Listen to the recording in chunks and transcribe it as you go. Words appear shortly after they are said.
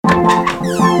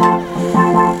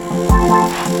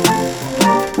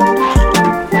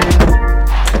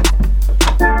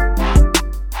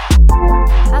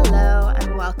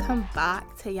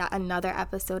Back to yet another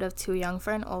episode of Too Young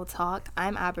for an Old Talk.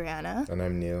 I'm Abriana. And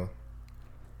I'm Neil.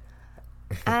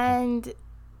 And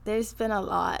there's been a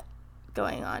lot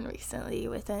going on recently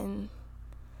within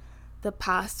the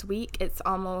past week. It's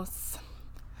almost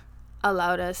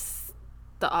allowed us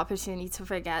the opportunity to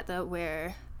forget that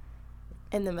we're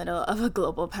in the middle of a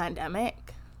global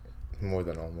pandemic. More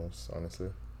than almost, honestly.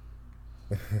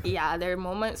 Yeah, there are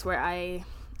moments where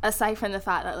aside from the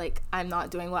fact that I'm not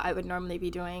doing what I would normally be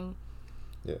doing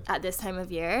at this time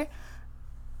of year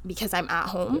because I'm at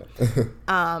home,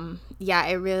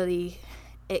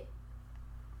 it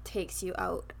takes you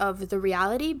out of the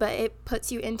reality, but it puts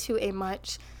you into a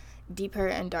much deeper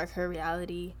and darker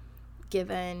reality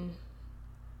given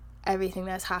everything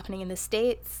that's happening in the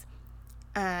States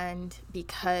and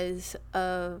because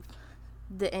of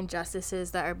the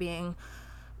injustices that are being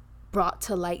brought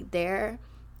to light there.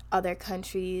 Other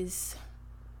countries,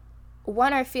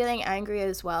 are feeling angry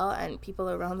as well, and people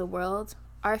around the world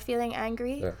are feeling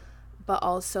angry, but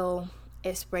also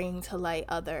it's bringing to light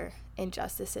other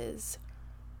injustices.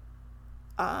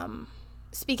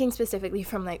 Speaking specifically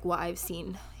from what I've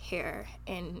seen here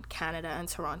in Canada and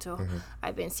Toronto,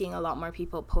 I've been seeing a lot more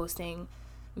people posting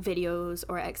videos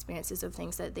or experiences of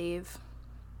things that they've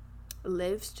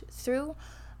lived through.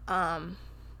 Honestly,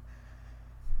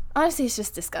 it's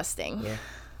just disgusting. Yeah.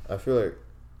 I feel like,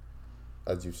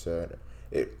 as you said,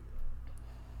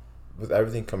 with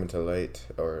everything coming to light,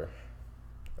 or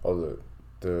all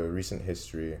the recent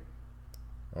history,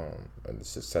 and the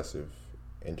successive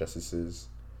injustices,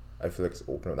 I feel like it's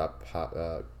opened up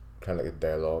that kind of like a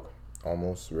dialogue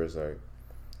almost, where it's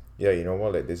you know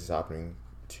what, this is happening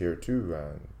here too,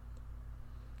 and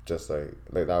just like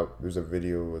that. There was a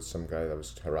video with some guy that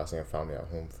was harassing a family at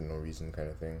home for no reason, kind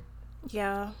of thing.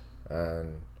 Yeah.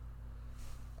 And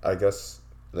I guess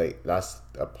that's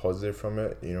a positive from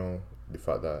it, the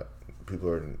fact that people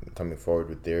are coming forward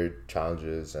with their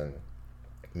challenges and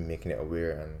making it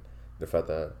aware, and the fact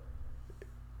that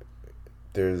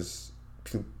there's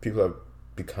people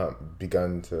have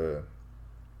begun to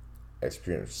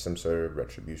experience some sort of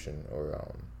retribution,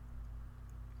 or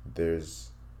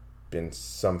there's been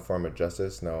some form of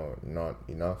justice. Now, not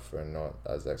enough or not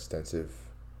as extensive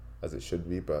as it should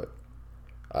be, but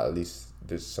at least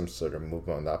there's some sort of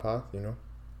movement on that path,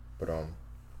 But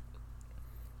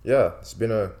it's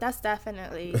been that's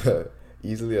definitely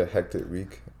easily a hectic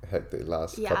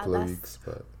last couple of weeks,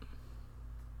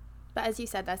 but as you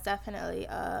said, that's definitely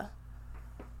a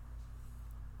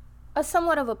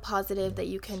somewhat of a positive that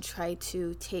you can try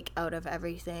to take out of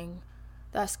everything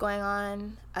that's going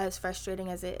on, as frustrating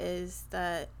as it is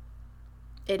that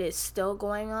it is still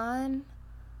going on.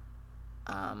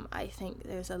 I think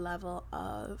there's a level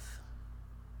of,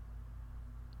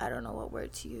 I don't know what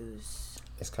word to use.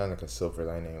 It's kind of like a silver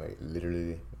lining,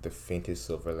 literally the faintest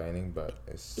silver lining, but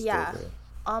it's still there.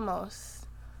 almost.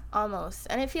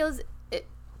 And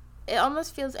it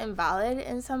almost feels invalid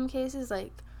in some cases,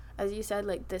 as you said,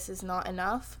 this is not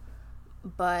enough,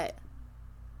 but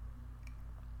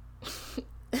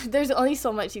there's only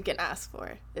so much you can ask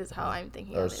for, is how I'm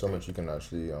thinking of it. There's so much you can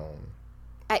actually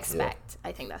expect.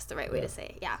 I think that's the right way to say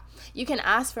it. Yeah, you can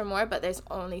ask for more, but there's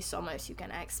only so much you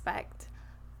can expect,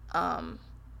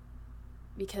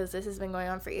 because this has been going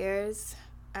on for years,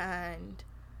 and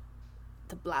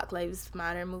the Black Lives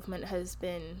Matter movement has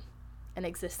been in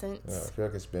existence. I feel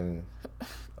like it's been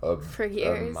for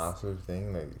years, a massive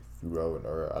thing throughout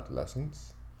our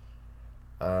adolescence,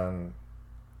 and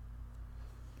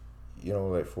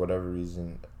for whatever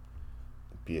reason,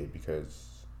 be it because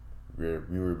we were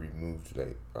removed,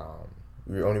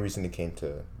 we only recently came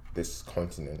to this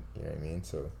continent, you know what I mean?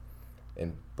 So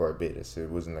in Barbados, it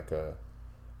wasn't a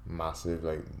massive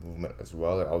movement as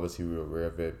well. Obviously we were aware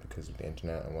of it because of the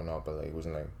internet and whatnot, but it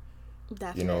wasn't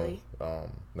definitely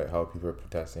how people are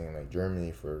protesting in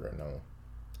Germany for right now,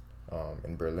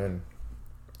 in Berlin.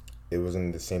 It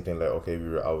wasn't the same thing. Okay, we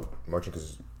were out marching,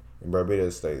 because in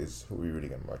Barbados, is who we really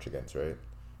gonna march against, right?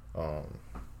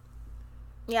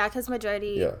 Yeah, because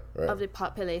majority of the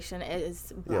population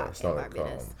is Black it's not in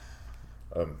Barbados.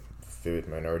 A vivid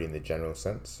minority in the general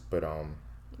sense, but for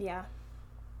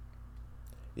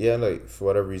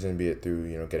whatever reason, be it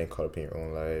through getting caught up in your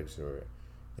own lives, or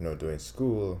doing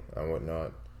school and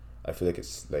whatnot, I feel like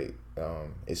it's it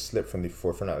slipped from the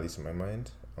forefront, at least in my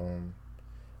mind.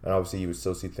 And obviously you would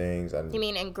still see things. And you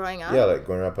mean in growing up? Yeah,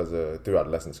 growing up through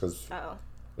adolescence, because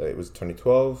it was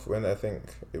 2012 when I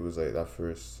think it was that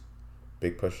first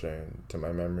big push to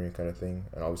my memory kind of thing.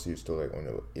 And obviously you're still like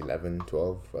only 11,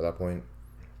 12 at that point,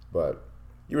 but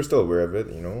you were still aware of it,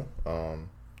 you know.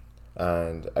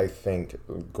 And I think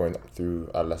going through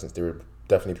adolescence, there were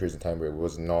definitely periods of time where it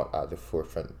was not at the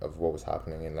forefront of what was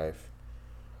happening in life.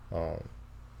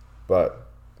 But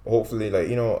hopefully, like,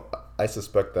 you know, I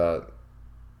suspect that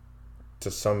to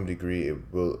some degree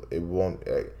it won't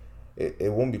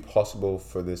be possible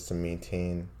for this to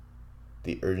maintain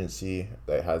the urgency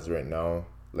that it has right now,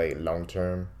 like long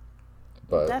term.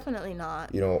 But definitely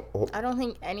not. You know, I don't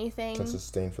think anything can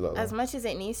sustain for that long. As much as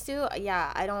it needs to.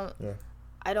 Yeah, I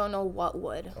don't know what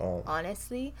would,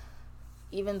 honestly.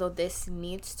 Even though this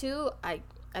needs to,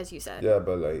 as you said. Yeah,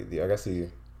 but like I guess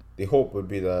the hope would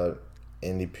be that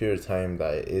in the period of time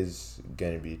that it is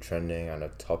going to be trending and a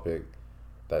topic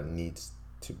that needs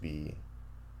to be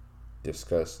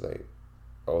discussed like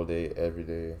all day, every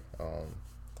day,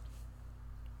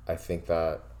 I think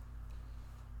that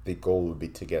the goal would be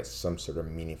to get some sort of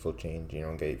meaningful change, you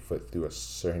know, get your foot through a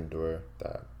certain door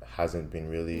that hasn't been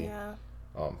really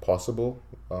possible.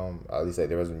 At least like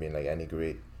there hasn't been like any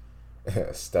great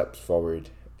steps forward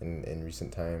in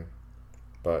recent time.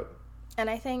 But and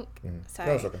I think sorry,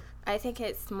 no, it's okay. I think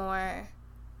it's more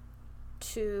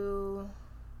to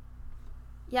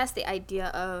the idea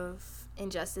of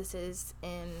injustices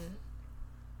in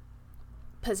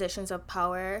positions of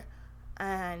power,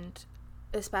 and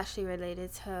especially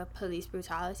related to police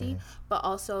brutality, but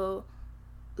also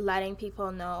letting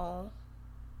people know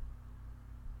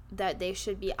that they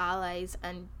should be allies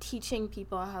and teaching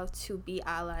people how to be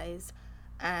allies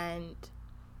and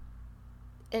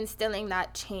instilling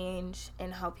that change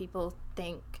in how people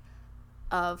think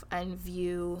of and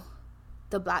view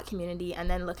the Black community, and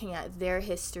then looking at their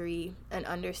history and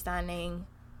understanding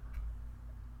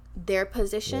their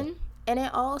position in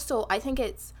it all. So I think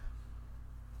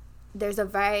there's a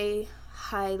very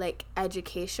high like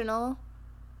educational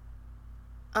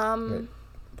point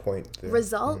there.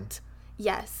 Result.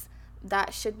 Yes,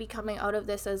 that should be coming out of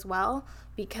this as well,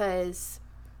 because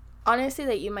honestly,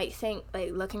 like, you might think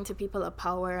like looking to people of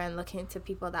power and looking to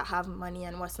people that have money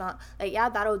and what's not, like, yeah,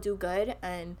 that'll do good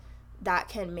and that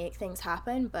can make things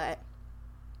happen, but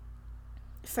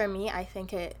for me, I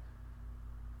think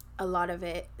a lot of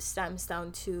it stems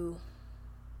down to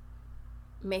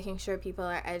making sure people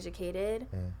are educated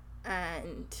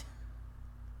and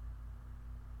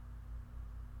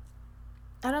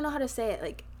I don't know how to say it,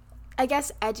 like, I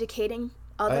guess educating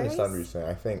others. I understand what you're saying.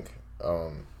 I think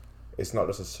it's not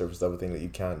just a surface level thing that you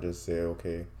can't just say,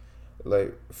 okay,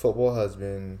 like football has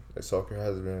been, like soccer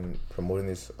has been promoting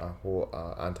this whole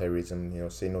anti-racism, you know,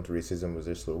 say no to racism was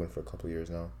their slogan for a couple of years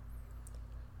now.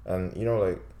 And, you know,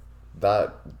 like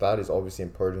that is obviously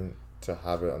important to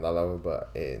have it on that level, but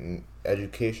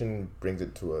education brings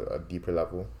it to a deeper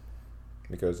level,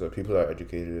 because people that are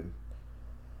educated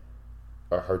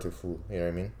are hard to fool, you know what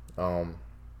I mean?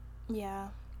 Yeah.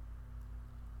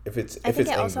 If it's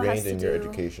ingrained in your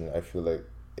education, I feel like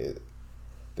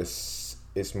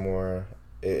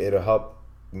it'll help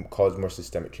cause more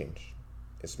systemic change.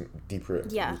 It's deeper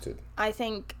rooted. I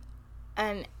think,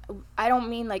 and I don't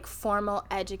mean like formal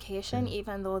education,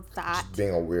 even though that just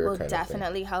being aware will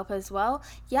definitely help as well.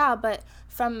 Yeah, but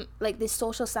from like the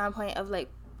social standpoint of like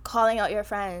calling out your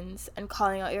friends and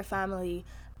calling out your family,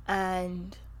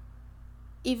 and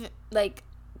even like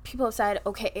people have said,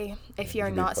 okay, if you're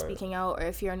not speaking out, or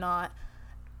if you're not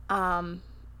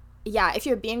if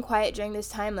you're being quiet during this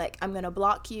time, like, I'm gonna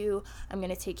block you, I'm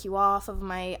gonna take you off of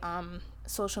my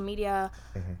social media,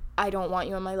 I don't want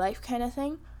you in my life, kind of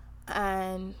thing.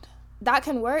 And that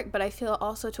can work, but I feel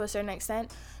also to a certain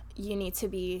extent you need to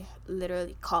be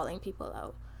literally calling people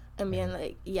out and being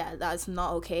like, yeah, that's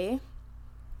not okay,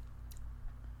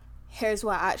 here's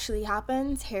what actually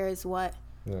happens, here's what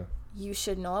you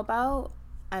should know about.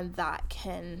 And that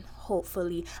can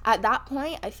hopefully, at that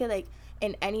point, I feel like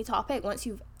in any topic, once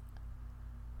you've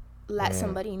let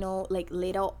somebody know, like,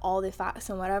 laid out all the facts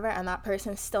and whatever, and that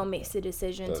person still makes the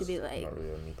decision to be like, not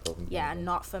really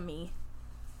not for me,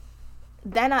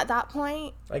 then at that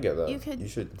point, I get that. You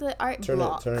should turn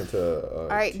it to all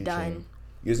right, teaching. done.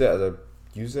 Use it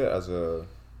as a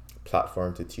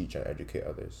platform to teach and educate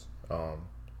others.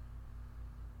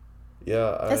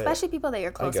 Especially people that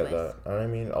you're close with. I get that. And I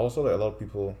mean, also, like, a lot of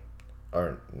people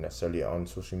aren't necessarily on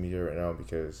social media right now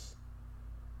because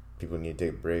people need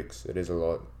to take breaks. It is a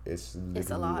lot. It's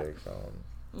literally a lot.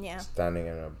 Like standing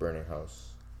in a burning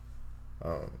house.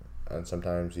 And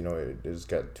sometimes, you know, it does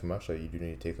get too much. Like, you do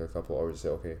need to take a couple hours to say,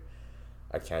 okay,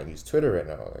 I can't use Twitter right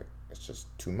now. Like, it's just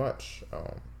too much.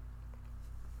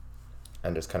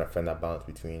 And just kind of find that balance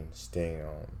between staying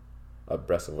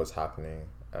abreast of what's happening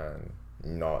and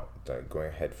not like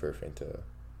going headfirst into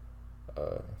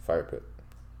a fire pit.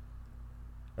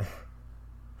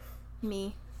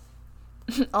 Me.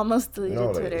 Almost deleted No,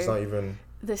 like Twitter it's not even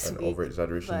this an week, over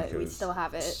exaggeration, but we because still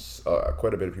have it.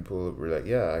 quite a bit of people were like,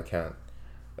 yeah, I can't.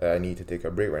 I need to take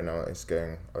a break right now. It's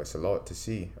a lot to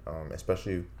see,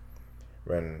 especially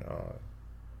when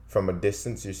from a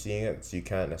distance you're seeing it, so you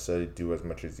can't necessarily do as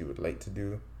much as you would like to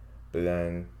do, but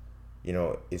then,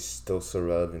 it's still so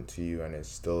relevant to you, and it's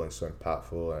still so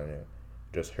impactful, and it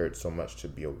just hurts so much to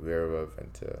be aware of,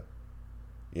 and to,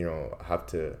 have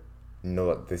to know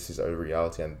that this is a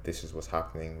reality and this is what's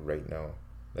happening right now,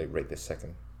 like right this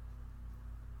second.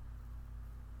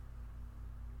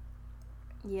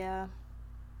 Yeah.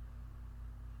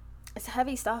 It's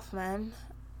heavy stuff, man.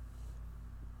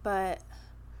 But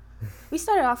we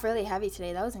started off really heavy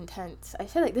today. That was intense. I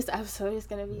feel like this episode is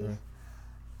going to be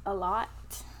a lot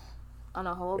on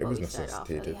a whole, but we started off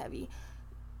really heavy.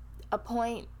 A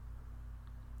point,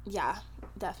 yeah,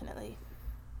 definitely.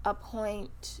 A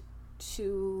point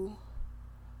to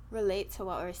relate to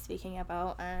what we're speaking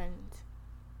about and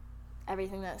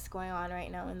everything that's going on right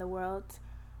now in the world,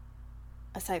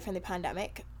 aside from the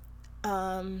pandemic.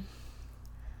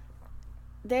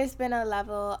 There's been a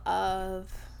level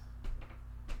of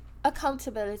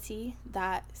accountability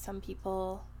that some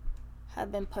people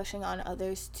have been pushing on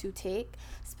others to take,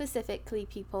 specifically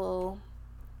people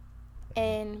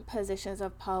in positions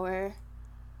of power,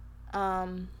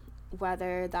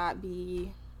 whether that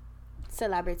be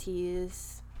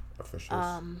celebrities,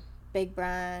 officials, big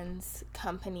brands,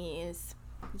 companies,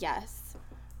 yes,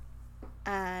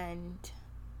 and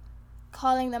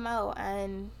calling them out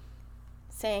and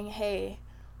saying, hey,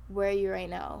 where are you right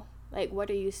now? Like, what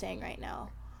are you saying right now?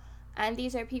 And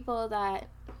these are people that,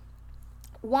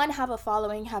 one, have a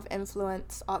following, have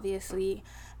influence, obviously,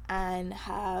 and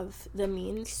have the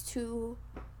means to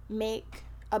make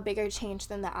a bigger change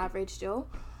than the average Joe,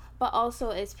 but also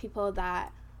it's people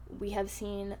that we have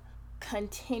seen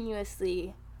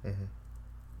continuously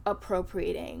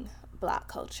appropriating Black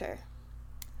culture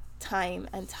time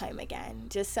and time again.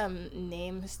 Just some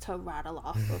names to rattle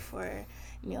off before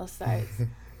Neil starts.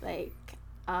 Like,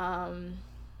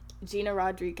 Gina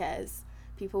Rodriguez.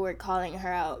 People were calling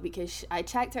her out because I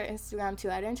checked her Instagram too.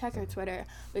 I didn't check her Twitter,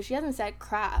 but she hasn't said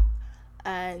crap.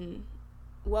 And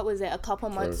what was it, a couple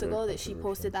months ago that she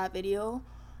posted that video?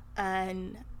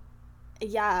 And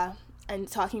yeah, and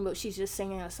talking about she's just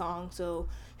singing a song, so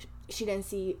she didn't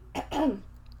see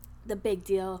the big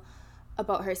deal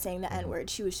about her saying the N-word.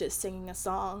 She was just singing a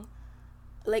song.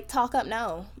 Like, talk up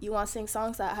now. You want to sing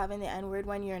songs that having the N-word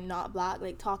when you're not Black?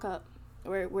 Like, talk up.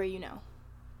 Where are you now?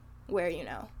 Where are you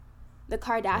now? The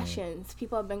Kardashians,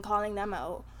 people have been calling them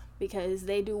out because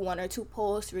they do one or two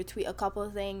posts, retweet a couple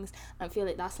of things, and feel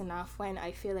like that's enough, when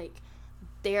I feel like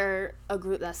they're a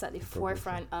group that's at the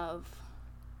forefront of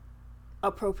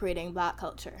appropriating Black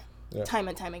culture time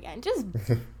and time again. Just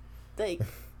like,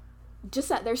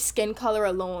 just at their skin color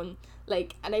alone,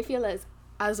 like, and I feel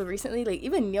as of recently, like,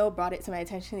 even Neil brought it to my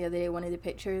attention the other day. One of the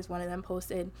pictures one of them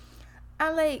posted,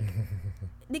 and like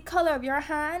the color of your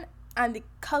hand and the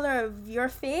color of your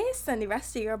face and the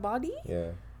rest of your body,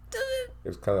 it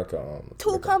was kind of like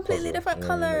two like completely different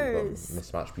colors, like,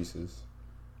 mismatched pieces.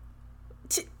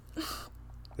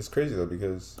 It's crazy though,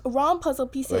 because wrong puzzle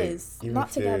pieces, like,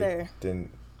 not together.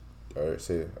 Didn't, or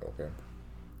say, okay,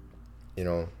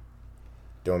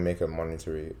 don't make a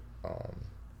monetary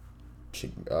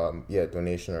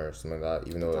donation or something like that,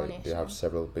 even though like, they have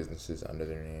several businesses under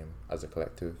their name as a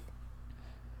collective,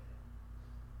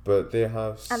 but they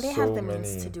have the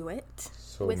means to do it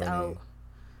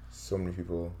so many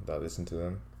people that listen to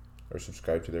them or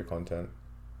subscribe to their content,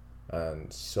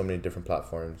 and so many different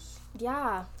platforms,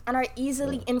 and are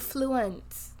easily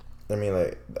influenced. I mean,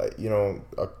 like,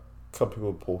 a couple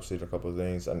people posted a couple of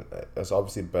things, and it's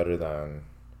obviously better than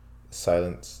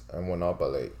silence and whatnot,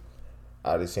 but like,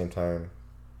 at the same time,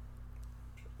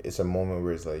 it's a moment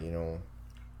where it's like,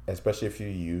 especially if you're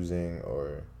using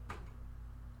or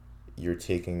you're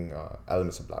taking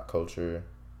elements of Black culture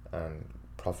and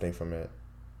profiting from it,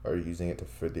 or using it to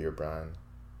further your brand,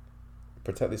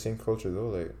 protect the same culture though.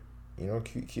 Like,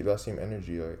 keep that same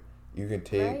energy. Like, you can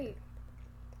take,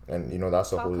 and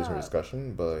that's a whole different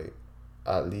discussion, but like,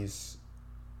 at least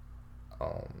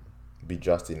be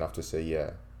just enough to say,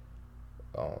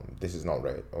 this is not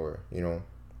right, or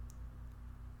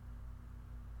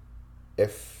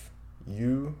if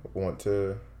you want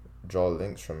to draw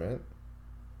links from it,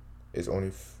 it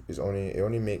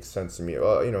only makes sense to me.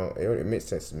 Well, it makes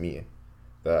sense to me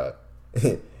that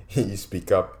you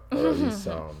speak up, or at least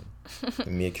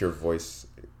make your voice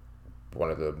one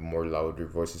of the more louder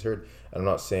voices heard. And I'm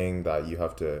not saying that you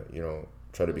have to,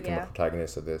 try to become a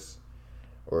protagonist of this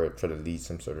or try to lead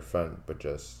some sort of front, but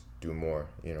just do more,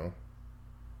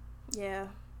 Yeah.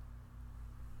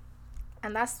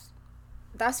 And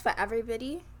that's for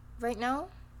everybody right now,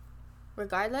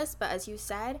 regardless. But as you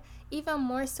said, even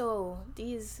more so,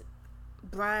 these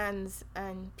brands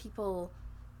and people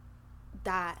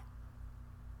that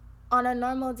on a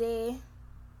normal day,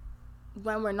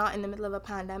 when we're not in the middle of a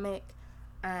pandemic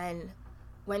and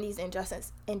when these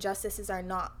injustices are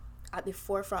not at the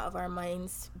forefront of our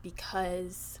minds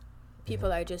because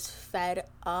people are just fed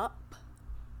up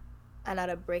and at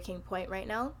a breaking point right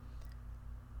now,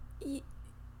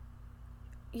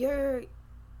 you're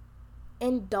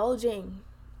indulging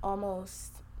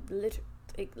almost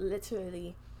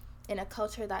literally in a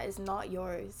culture that is not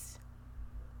yours,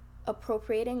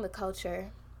 appropriating the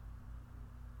culture.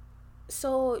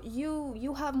 So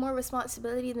you have more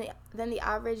responsibility than the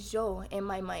average Joe, in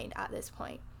my mind, at this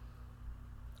point.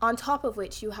 On top of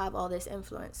which, you have all this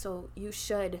influence, so you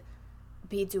should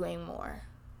be doing more.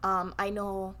 I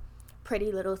know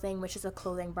Pretty Little Thing, which is a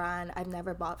clothing brand. I've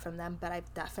never bought from them, but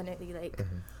I've definitely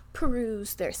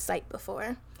perused their site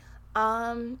before.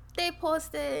 They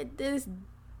posted this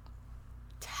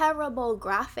terrible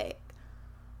graphic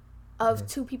of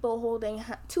two people holding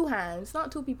two hands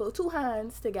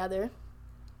together.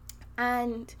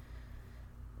 And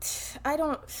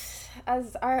a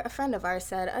friend of ours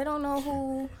said, I don't know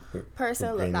who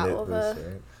person looked that over.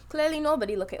 Right? Clearly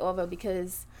nobody looked it over,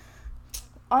 because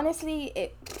honestly,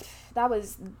 if I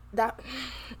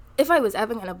was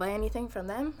ever going to buy anything from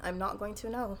them, I'm not going to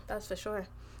know. That's for sure.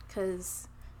 Because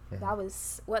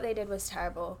what they did was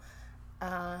terrible.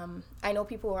 I know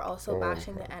people were also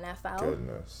bashing the NFL.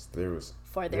 Goodness,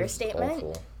 for their statement.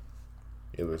 Awful.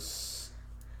 It was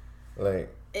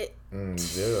like they're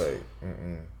like,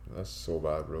 that's so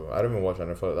bad, bro. I don't even watch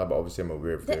NFL like that, but obviously I'm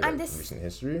aware of their recent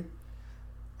history.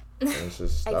 And it's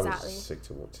just exactly. That was sick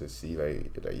to see.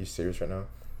 Like, are you serious right now?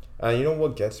 And you know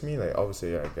what gets me? Like,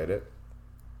 obviously I get it,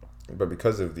 but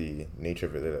because of the nature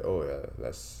of it, they're like, oh yeah,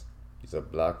 it's a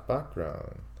black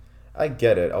background. I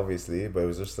get it, obviously, but it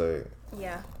was just like,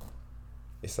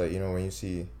 it's like, when you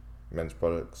see men's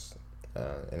products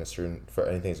in a certain, for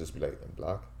anything, it's just be like in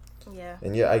black. Yeah.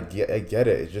 And I get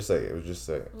it. It's just like, it was just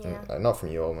like, not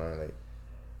from you all, man. Like,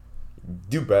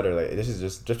 do better. Like, this is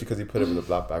just because you put it with a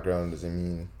black background doesn't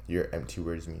mean your empty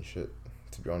words mean shit,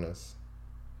 to be honest.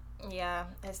 Yeah,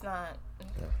 it's not.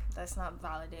 Yeah. That's not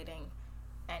validating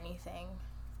anything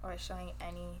or showing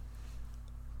any.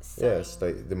 Yeah, it's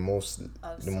like the most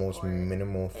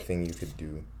minimal thing you could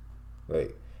do,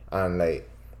 like, and like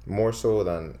more so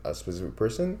than a specific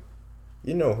person.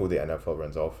 You know who the NFL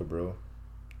runs off for, bro.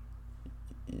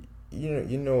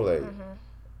 You know like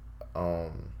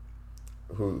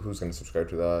who's gonna subscribe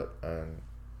to that, and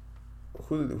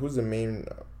who's the main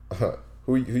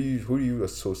who do you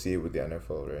associate with the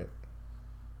NFL, right?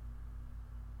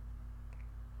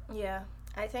 Yeah,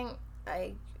 I think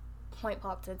point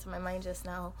popped into my mind just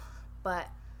now, but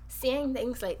seeing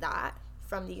things like that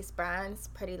from these brands,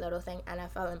 Pretty Little Thing,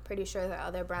 NFL, I'm pretty sure there are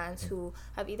other brands who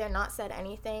have either not said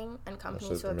anything, and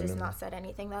companies who have just not said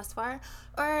anything thus far,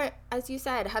 or as you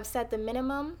said, have said the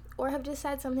minimum, or have just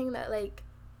said something that, like,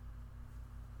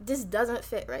 this doesn't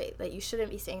fit right, like, you shouldn't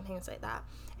be saying things like that.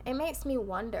 It makes me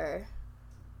wonder,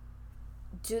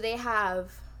 do they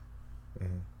have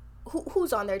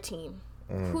who's on their team?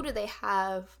 Who do they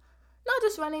have, not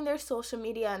just running their social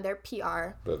media and their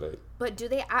PR, but do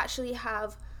they actually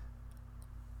have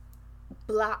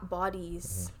black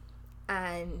bodies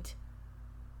and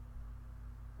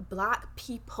black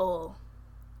people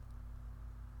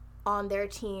on their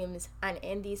teams and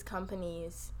in these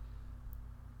companies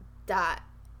that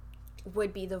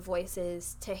would be the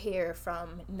voices to hear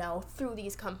from now through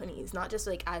these companies, not just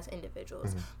like as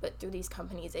individuals, but through these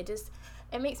companies? It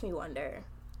makes me wonder.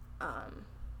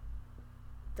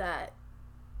 That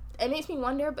it makes me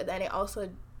wonder, but then it also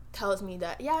tells me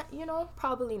that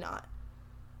probably not.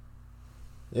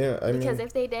 Yeah, because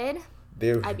if they did,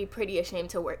 I'd be pretty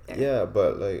ashamed to work there. Yeah,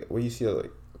 but like what you see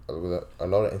like with a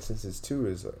lot of instances too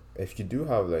is like, if you do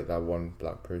have like that one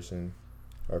black person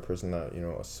or a person that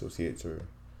associates or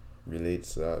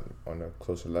relates to that on a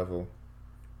closer level,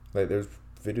 like there's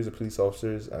videos of police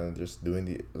officers and just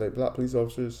doing black police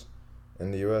officers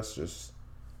in the US just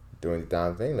doing the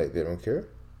damn thing, like they don't care.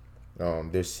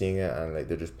 They're seeing it and like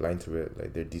they're just blind to it,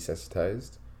 like they're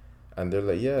desensitized, and they're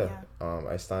like,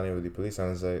 I stand in with the police,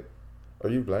 and it's like, are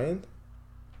you blind?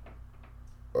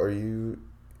 Are you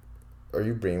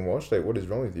brainwashed? Like, what is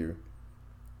wrong with you?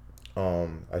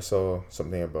 I saw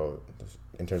something about,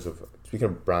 in terms of, speaking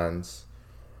of brands,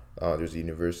 there's a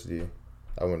university,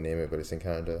 I won't name it, but it's in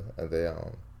Canada, and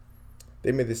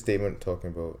they made this statement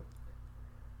talking about,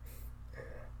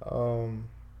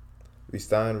 we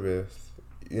stand with,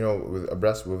 with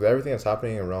abreast with everything that's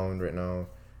happening around right now.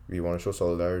 We want to show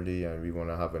solidarity, and we want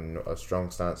to have a strong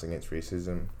stance against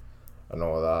racism and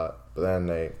all that. But then,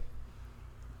 like,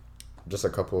 just a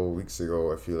couple of weeks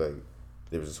ago, I feel like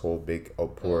there was this whole big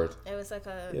outpour. It was like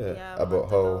about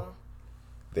how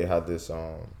they had this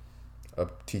a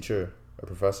teacher, a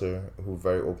professor, who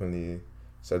very openly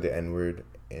said the N word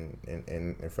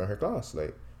in front of her class.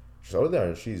 Like, she's out there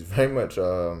and she's very much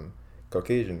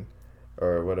Caucasian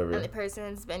or whatever. And the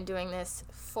person's been doing this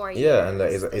for years. Yeah, and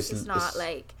like it's not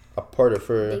like a part of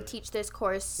her. They teach this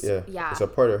course. Yeah, it's a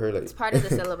part of her. Like, it's part of the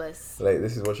syllabus. Like,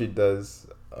 this is what she does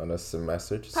on a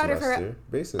semester of her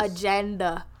basis.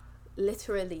 Agenda,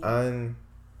 literally. And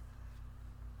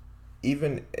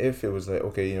even if it was like,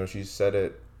 okay, she said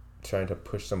it trying to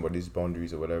push somebody's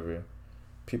boundaries or whatever,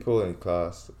 people in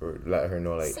class or let her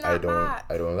know, like, I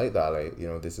don't like that, like,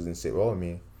 this doesn't sit well with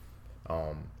me.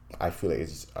 I feel like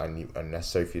it's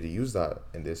unnecessary for you to use that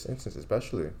in this instance,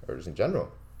 especially, or just in general.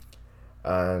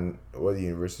 And what did the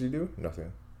university do?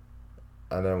 Nothing.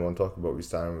 And then we'll talk about, we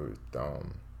stand with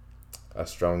a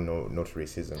strong no to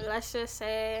racism. Let's just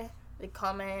say the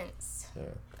comments,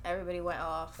 everybody went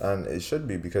off. And it should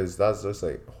be, because that's just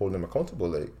like holding them accountable.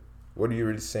 Like, what are you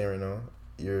really saying right now?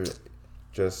 You're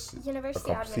just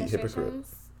University a complete hypocrite.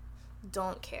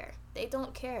 Don't care. They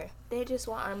don't care. They just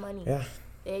want our money. Yeah.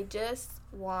 They just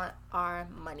want our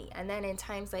money. And then in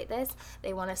times like this,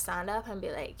 they want to stand up and be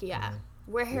like,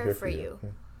 we're here for you.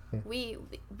 We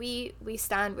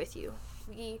stand with you.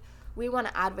 We want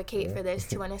to advocate for this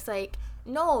too. And it's like,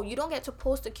 no, you don't get to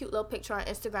post a cute little picture on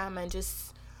Instagram and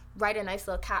just write a nice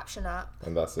little caption up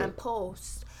and that's it, and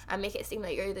post and make it seem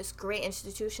like you're this great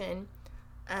institution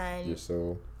and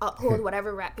uphold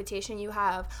whatever reputation you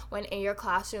have, when in your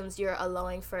classrooms you're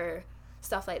allowing for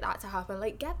stuff like that to happen.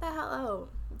 Like, get the hell out.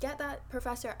 Get that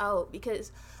professor out.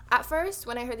 Because at first,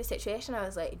 when I heard the situation, I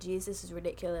was like, geez, this is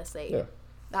ridiculous. Like,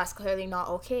 that's clearly not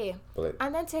okay. But, like,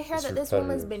 and then to hear that this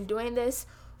woman's been doing this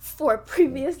for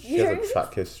previous years. She has a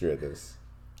track history of this.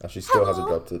 And she still has a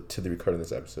job to the recording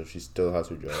this episode. She still has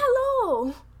her job.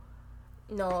 Hello.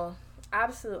 No.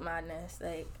 Absolute madness.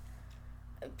 Like,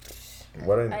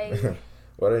 what I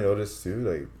noticed too,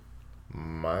 like,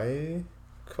 my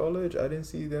college, I didn't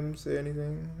see them say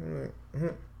anything.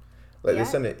 Like, they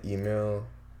sent an email,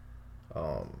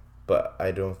 but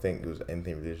I don't think it was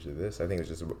anything related to this. I think it was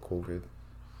just about COVID.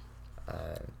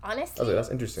 And honestly, I was like, that's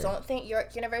interesting. Don't think your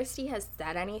university has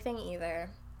said anything either.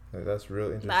 Like, that's real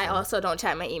interesting. But I also don't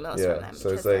check my emails from them. So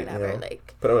it's like,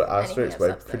 put out asterisks,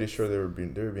 but I'm pretty sure they were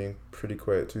being pretty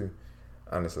quiet too.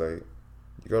 And it's like,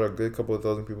 you got a good couple of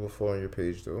thousand people following your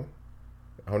page though.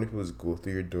 How many people go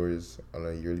through your doors on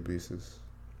a yearly basis?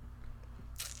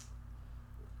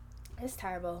 It's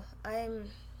terrible. I'm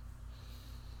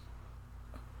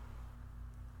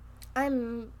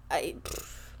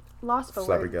lost for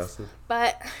words.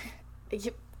 But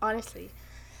honestly,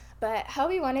 but how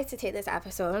we wanted to take this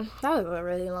episode, that was a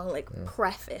really long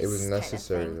preface. It was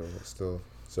necessary though. Still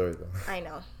sorry though. I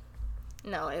know.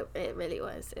 No, it really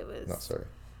was. It was not sorry.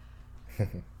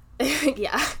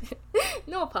 Yeah.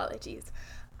 No apologies.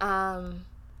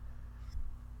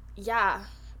 Yeah.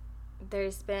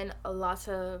 There's been a lot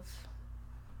of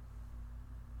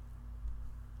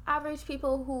average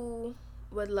people who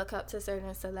would look up to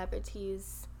certain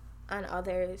celebrities and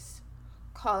others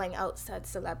calling out said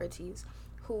celebrities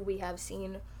who we have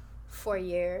seen for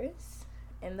years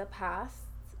in the past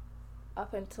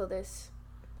up until this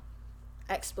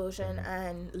explosion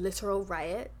and literal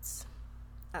riots.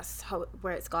 That's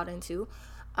where it's gotten to.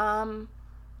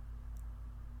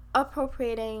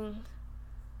 Appropriating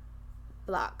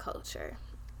Black culture.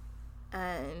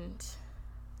 And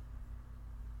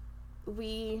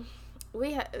we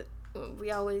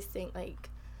always think like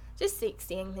just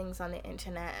seeing things on the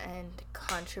internet and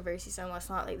controversies and what's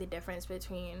not, like the difference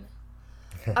between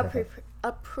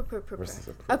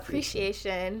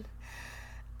appreciation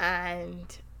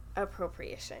and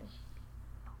appropriation.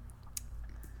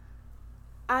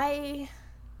 I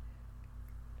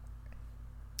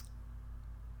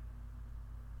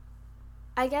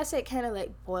guess it kind of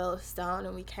like boils down,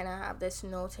 and we kind of have this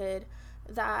noted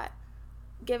that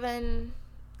given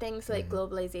things like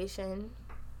globalization,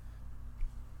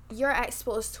 you're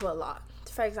exposed to a lot.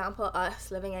 For example, us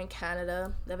living in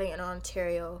Canada, living in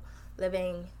Ontario,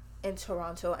 living in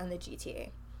Toronto and the GTA.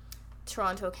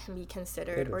 Toronto can be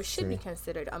considered or should be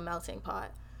considered a melting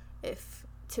pot, if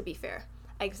to be fair.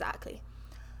 Exactly.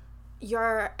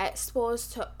 You're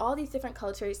exposed to all these different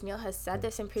cultures. Neil has said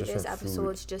this in previous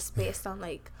episodes, just based on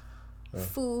like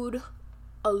food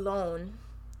alone.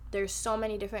 There's so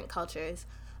many different cultures.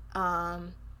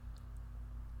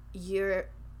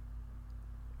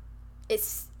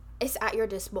 It's at your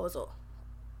disposal.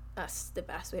 That's the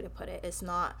best way to put it. It's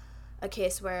not a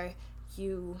case where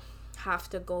you have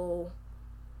to go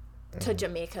to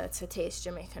Jamaica to taste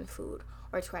Jamaican food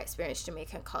or to experience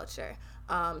Jamaican culture.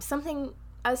 Something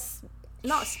as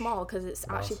not small, because it's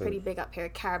actually pretty big up here,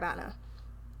 Caravana.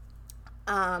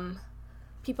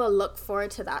 People look forward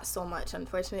to that so much.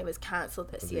 Unfortunately, it was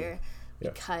canceled this year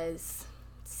because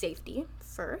safety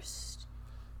first.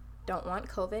 Don't want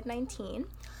COVID-19.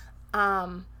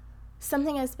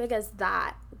 Something as big as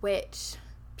that, which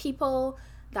people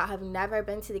that have never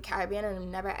been to the Caribbean and have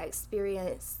never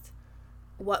experienced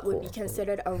what would be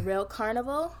considered a real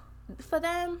carnival, for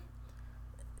them,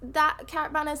 that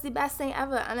Caravana is the best thing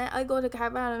ever. And I go to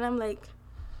Caravana and I'm like,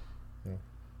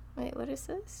 wait, what is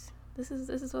this? This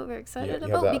is what we're excited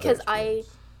about? Because I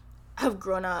have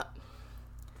grown up.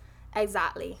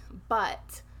 Exactly.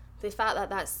 But the fact that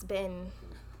that's been...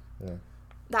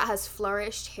 that has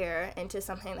flourished here into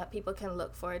something that people can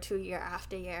look forward to year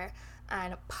after year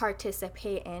and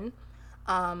participate in,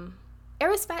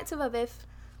 irrespective of if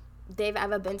they've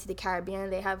ever been to the Caribbean,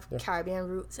 they have Caribbean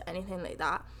roots, anything like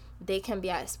that, they can be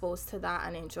exposed to that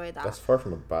and enjoy that. That's far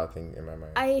from a bad thing in my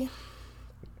mind.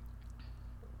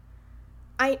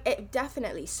 It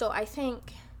definitely. So I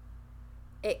think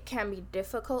it can be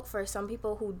difficult for some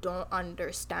people who don't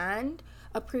understand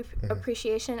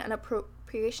appreciation and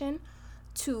appropriation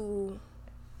to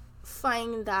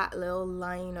find that little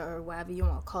line or whatever you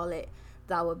want to call it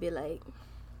that would be like,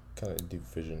 kind of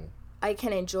division. I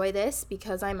can enjoy this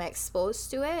because I'm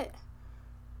exposed to it,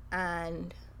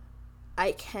 and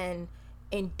I can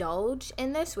indulge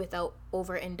in this without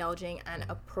overindulging and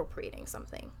appropriating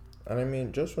something. And I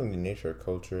mean, just from the nature of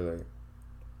culture, like,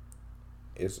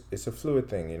 it's a fluid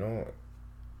thing, you know.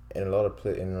 In a lot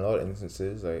of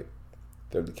instances, like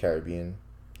the Caribbean,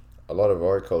 a lot of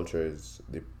our culture is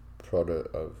the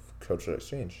product of cultural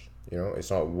exchange. You know, it's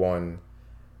not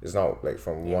like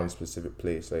from one specific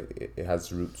place. Like it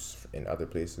has roots in other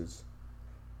places,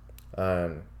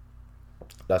 and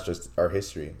that's just our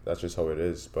history. That's just how it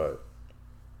is. But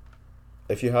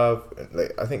if you have,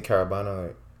 like, I think Caravana,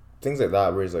 like things like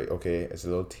that, where it's like, okay, it's a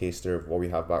little taster of what we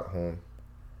have back home.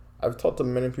 I've talked to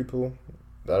many people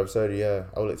that have said, yeah,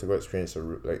 I would like to go experience a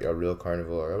real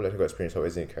carnival, or I would like to go experience how it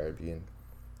is in the Caribbean.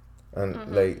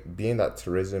 And like, being that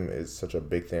tourism is such a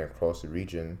big thing across the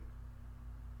region,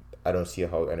 I don't see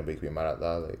how anybody could be mad at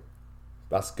that. Like,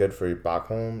 that's good for you back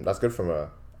home. That's good from a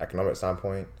economic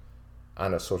standpoint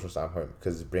and a social standpoint,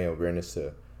 because it's bringing awareness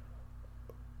to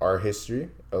our history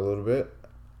a little bit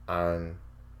and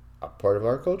a part of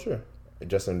our culture,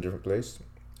 just in a different place,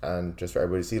 and just for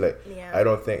everybody to see. Like, I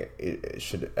don't think it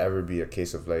should ever be a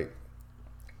case of like,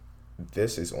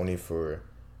 this is only for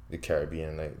the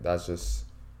Caribbean. Like, that's just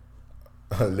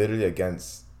literally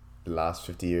against the last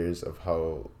 50 years of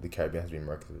how the Caribbean has been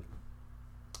marketed.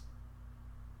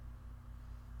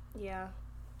 Yeah,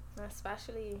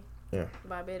 especially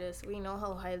Barbados. We know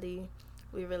how highly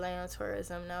we rely on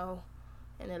tourism now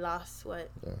in the last,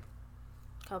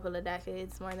 couple of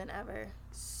decades, more than ever.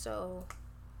 So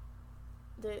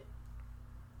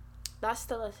that's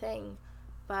still a thing.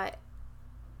 But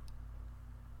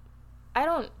I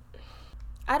don't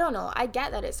know. I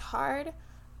get that it's hard,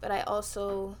 but I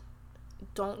also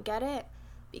don't get it,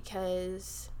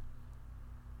 because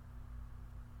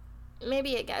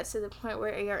maybe it gets to the point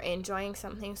where you're enjoying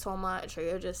something so much, or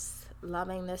you're just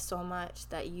loving this so much,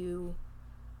 that you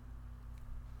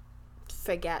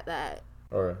forget that,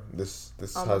 or this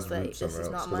has like, roots somewhere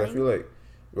else. Because I feel like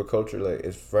your culture, like,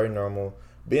 it's very normal.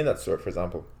 Being that sort, for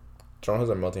example, Toronto's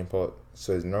a melting pot,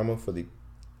 so it's normal for the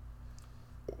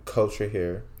culture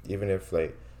here, even if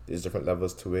like there's different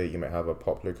levels to it. You might have a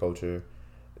popular culture.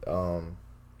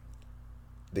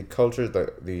 The cultures, like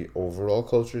the overall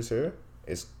cultures here,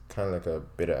 is kind of like a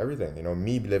bit of everything. You know,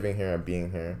 me living here and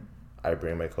being here, I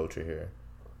bring my culture here.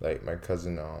 Like, my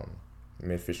cousin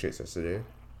made fish cakes yesterday.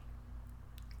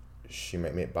 She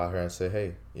might meet by her and say,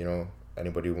 hey, you know,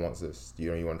 anybody who wants this, you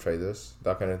want to try this,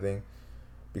 that kind of thing.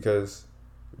 Because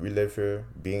we live here,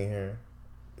 being here,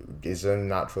 it's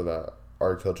unnatural that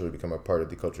our culture will become a part of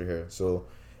the culture here. So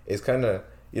it's kind of,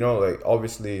 you know, like,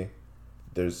 obviously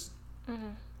there's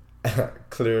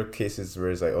clear cases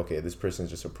where it's like, okay, this person's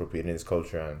just appropriating his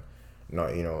culture and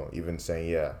not, you know, even saying,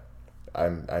 yeah,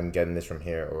 I'm getting this from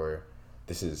here, or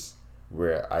this is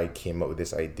where I came up with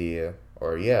this idea,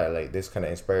 or yeah, like, this kind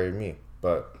of inspired me.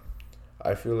 But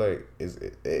I feel like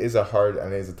it is a hard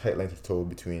and it is a tight line to toe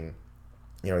between,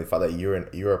 the fact that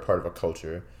you're a part of a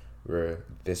culture where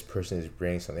this person is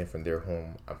bringing something from their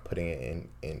home and putting it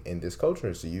in this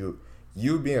culture. So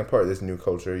you being a part of this new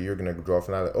culture, you're gonna draw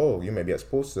from that. Like, oh, you might be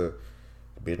exposed to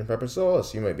Bajan pepper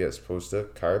sauce. You might be exposed to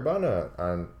carabana,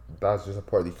 and that's just a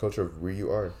part of the culture of where you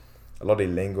are. A lot of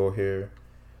the lingo here,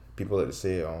 people like to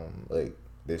say like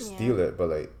they steal it, but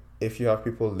like if you have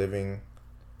people living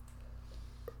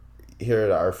here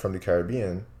that are from the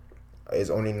Caribbean,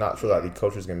 it's only natural that the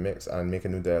cultures can mix and make a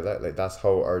new dialect. Like that's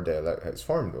how our dialect has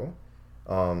formed, though.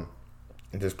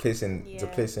 There's a place in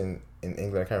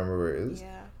England, I can't remember where it is,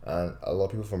 and a lot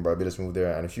of people from Barbados moved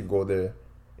there. And if you go there,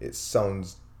 it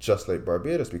sounds just like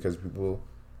Barbados because people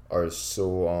are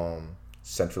so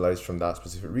centralized from that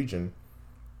specific region.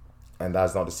 And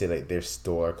that's not to say like they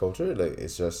stole our culture. Like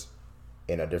it's just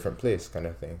in a different place, kind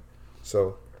of thing.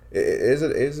 So it is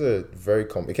a very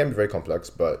it can be very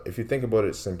complex. But if you think about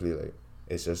it simply, like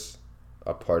it's just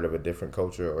a part of a different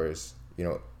culture, or it's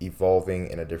evolving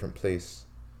in a different place.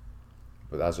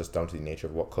 But that's just down to the nature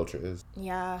of what culture is.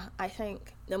 Yeah, I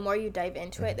think the more you dive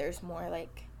into it, there's more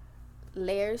like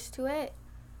layers to it,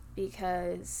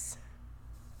 because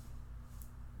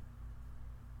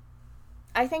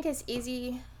I think it's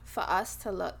easy for us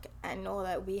to look and know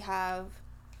that we have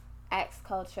X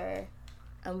culture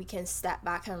and we can step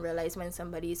back and realize when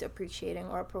somebody's appreciating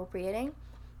or appropriating,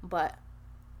 but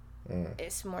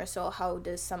it's more so how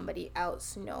does somebody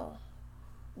else know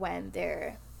when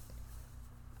they're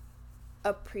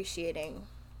appreciating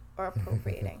or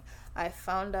appropriating. I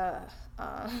found an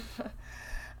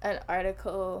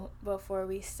article before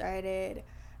we started.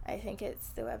 I think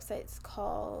the website's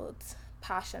called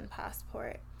Passion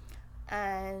Passport,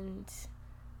 and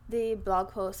the blog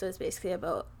post was basically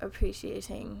about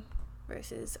appreciating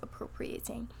versus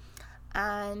appropriating,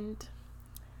 and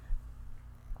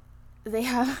they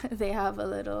have a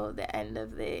little, the end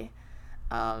of the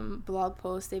blog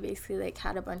post, they basically like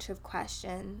had a bunch of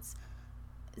questions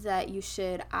that you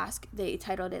should ask. They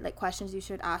titled it like questions you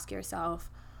should ask yourself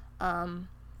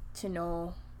to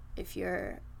know if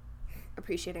you're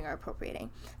appreciating or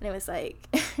appropriating. And it was like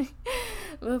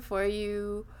before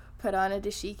you put on a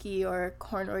dashiki or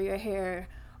cornrow your hair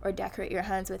or decorate your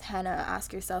hands with henna,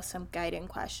 ask yourself some guiding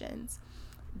questions.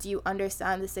 Do you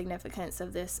understand the significance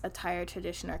of this attire,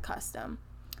 tradition, or custom?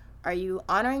 Are you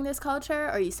honoring this culture,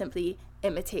 or are you simply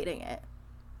imitating it?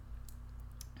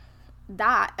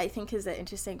 That, I think, is an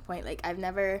interesting point. Like, I've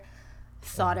never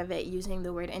thought of it using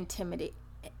the word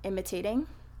imitating.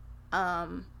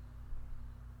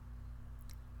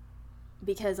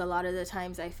 Because a lot of the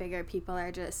times I figure people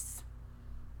are just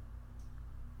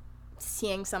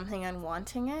seeing something and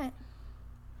wanting it,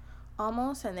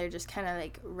 almost, and they're just kind of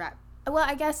like well,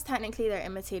 I guess technically they're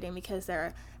imitating because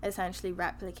they're essentially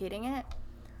replicating it.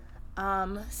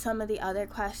 Some of the other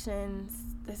questions,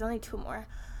 there's only two more.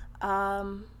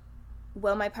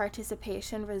 Will my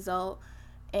participation result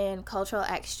in cultural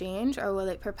exchange, or will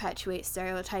it perpetuate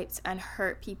stereotypes and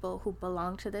hurt people who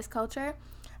belong to this culture?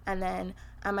 And then,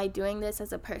 am I doing this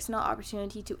as a personal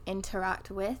opportunity to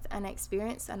interact with and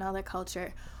experience another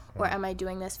culture, or am I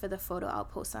doing this for the photo I'll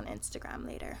post on Instagram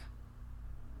later?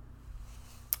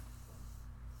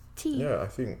 Yeah, I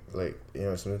think like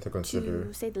something to consider,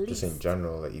 to say the least. Just in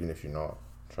general, like even if you're not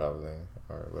traveling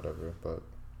or whatever, but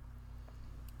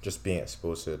just being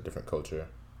exposed to a different culture.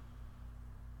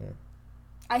 Yeah.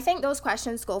 I think those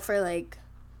questions go for like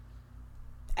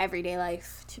everyday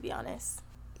life, to be honest.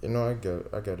 I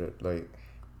get it. Like,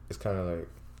 it's kind of like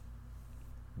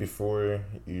before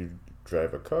you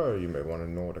drive a car, you might want to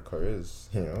know what a car is.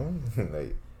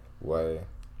 Like why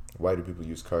do people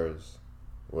use cars?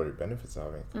 What are the benefits of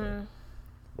having a car?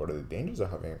 What are the dangers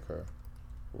of having a car?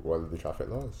 What are the traffic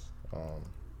laws?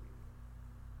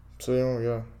 So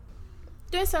yeah.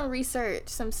 Do some research,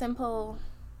 some simple,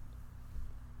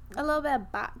 a little bit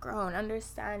of background,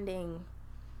 understanding.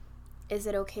 Is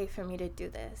it okay for me to do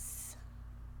this?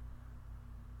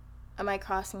 Am I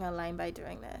crossing a line by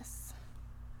doing this?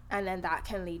 And then that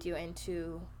can lead you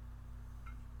into,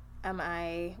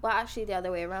 actually the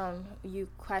other way around. You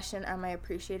question, am I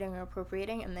appreciating or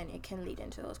appropriating? And then it can lead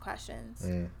into those questions.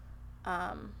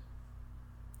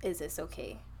 Is this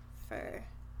okay for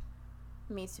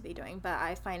me to be doing? But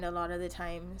I find a lot of the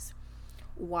times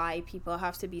why people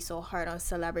have to be so hard on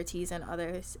celebrities and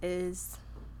others is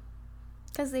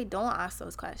because they don't ask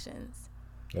those questions.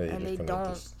 Yeah, and they don't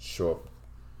just show up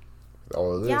with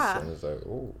all of this, and it's like,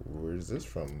 oh, where is this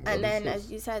from? And then,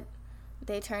 as you said,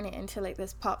 they turn it into like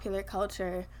this popular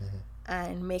culture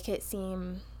and make it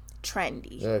seem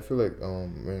trendy. Yeah, I feel like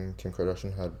when Kim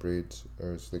Kardashian had braids,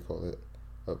 or as they call it,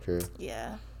 up here.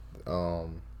 Yeah.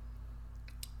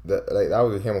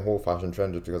 That became a whole fashion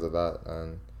trend just because of that.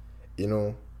 And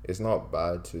it's not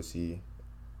bad to see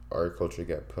our culture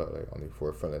get put like on the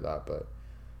forefront of that, but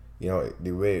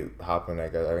the way it happened,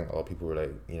 like I think a lot of people were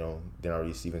like, they're not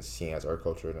really even seeing it as our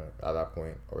culture at that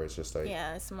point, or it's just like,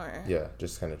 Yeah, it's more,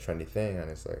 just kind of trendy thing, and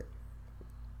it's like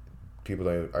people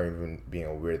aren't even being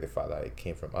aware of the fact that it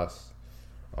came from us.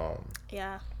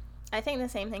 Yeah, I think the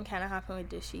same thing kind of happened with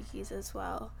dashikis as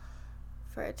well,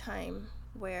 for a time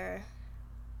where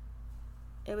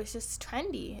it was just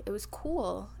trendy, it was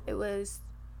cool, it was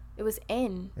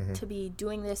in to be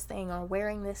doing this thing or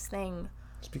wearing this thing.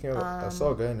 Speaking of, I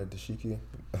saw a guy in a dashiki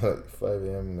at like 5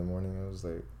 a.m. in the morning. I was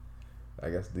like, I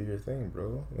guess do your thing,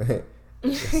 bro.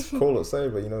 It's cold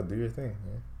outside, but do your thing.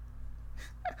 Yeah.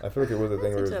 I feel like it was a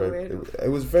thing where it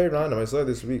was very random. I saw it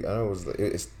this week, and I was like,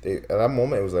 at that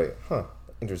moment, it was like, huh,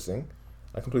 interesting.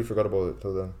 I completely forgot about it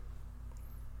till then.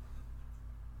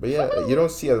 But yeah, you don't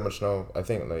see as much now. I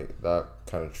think like that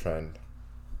kind of trend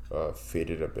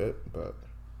faded a bit, but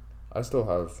I still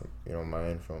have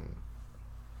mine from.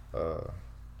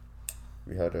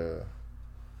 We had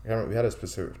a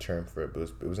specific term for it, but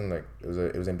it was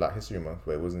in Black History Month,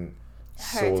 but it wasn't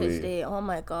solely Day. Oh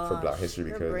my god, for Black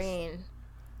History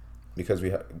because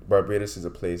Barbados is a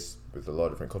place with a lot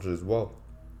of different cultures as well,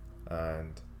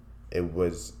 and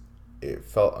it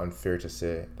felt unfair to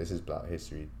say this is Black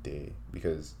History Day,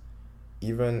 because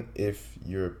even if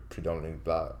you're predominantly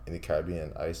Black in the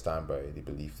Caribbean, I stand by the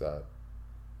belief that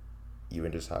you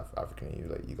just have African in you,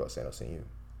 like you got stand-ups in you.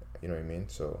 You know what I mean?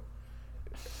 So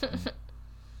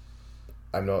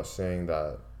I'm not saying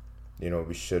that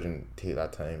we shouldn't take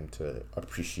that time to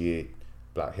appreciate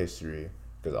Black history,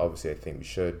 because obviously I think we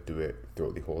should do it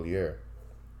throughout the whole year,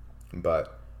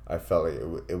 but I felt like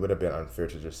it would have been unfair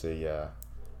to just say, yeah,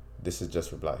 this is just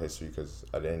for Black history, because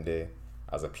at the end of the day,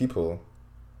 as a people,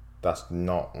 that's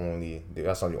not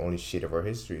the only shade of our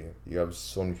history. You have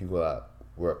so many people that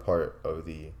were a part of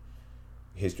the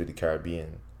history of the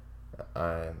Caribbean,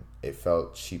 and it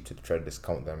felt cheap to try to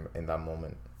discount them in that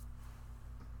moment.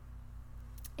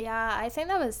 Yeah, I think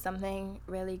that was something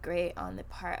really great on the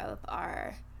part of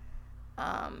our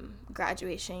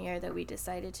graduation year, that we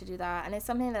decided to do that, and it's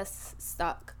something that's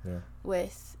stuck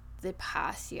with the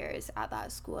past years at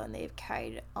that school, and they've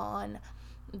carried on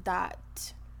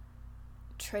that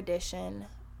tradition.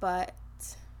 But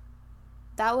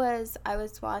I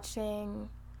was watching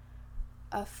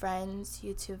a friend's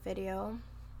YouTube video,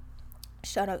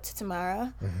 shout out to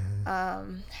Tamara,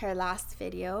 her last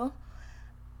video,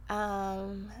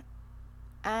 and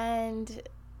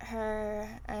her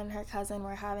and her cousin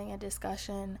were having a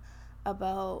discussion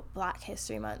about Black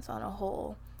History Month on a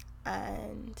whole,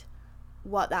 and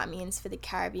what that means for the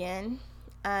Caribbean,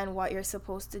 and what you're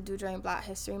supposed to do during Black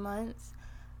History Month,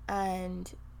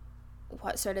 and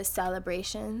what sort of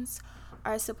celebrations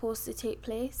are supposed to take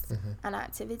place, and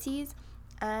activities.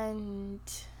 And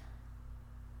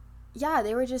yeah,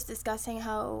 they were just discussing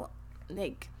how,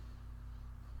 like,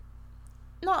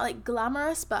 not like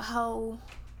glamorous, but how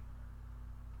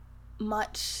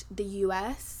much the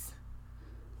US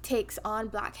takes on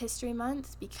Black History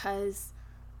Month, because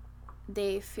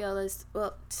they feel as,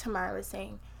 well, Tamara was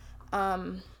saying,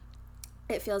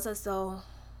 it feels as though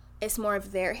it's more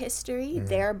of their history,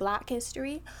 their Black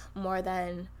history, more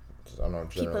than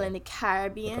people in the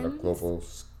Caribbean. Kind of global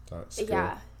scale.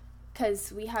 Yeah,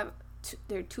 because we have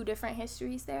there are two different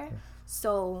histories there.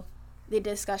 So the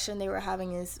discussion they were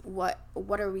having is what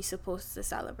are we supposed to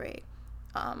celebrate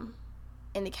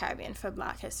in the Caribbean for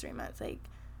Black History Month? Like,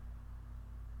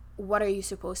 what are you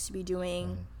supposed to be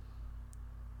doing?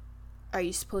 Are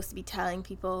you supposed to be telling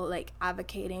people, like,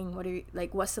 advocating?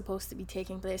 What's supposed to be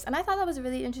taking place? And I thought that was a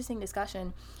really interesting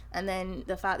discussion. And then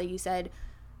the fact that you said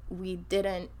we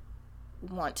didn't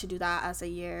want to do that as a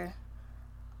year,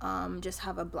 just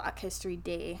have a Black History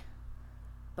Day,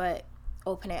 but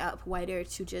open it up wider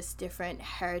to just different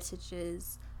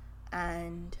heritages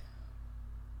and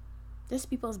just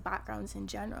people's backgrounds in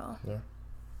general. Yeah.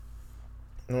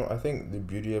 No, I think the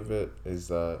beauty of it is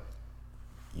that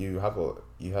you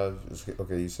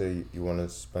say you want to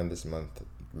spend this month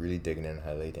really digging in,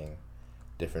 highlighting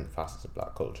different facets of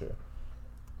Black culture.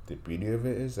 The beauty of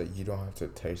it is that you don't have to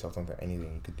tell yourself something,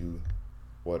 anything. You could do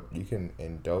what you can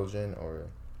indulge in or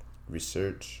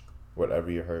research whatever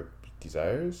your heart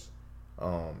desires.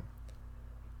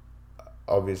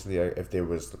 Obviously, if there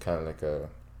was kind of like a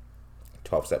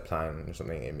 12-step plan or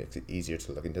something, it makes it easier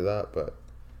to look into that. But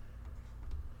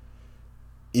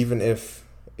even if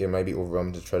it might be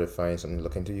overwhelming to try to find something to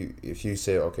look into, if you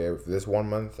say, okay, for this 1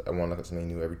 month, I want to look at something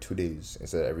new every 2 days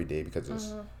instead of every day,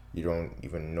 because you don't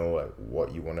even know like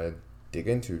what you want to dig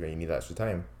into, and you need that extra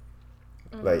time.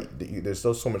 Mm-hmm. Like there's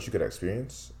still so much you could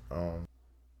experience.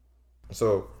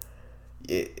 So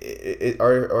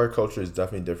our culture is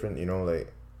definitely different, you know,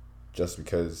 like just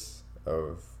because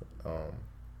of um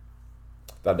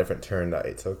that different turn that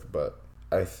it took. But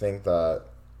I think that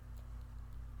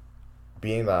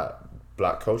being that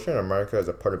black culture in America is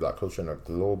a part of black culture on a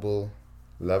global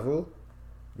level,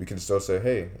 we can still say,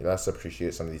 hey, let's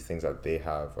appreciate some of these things that they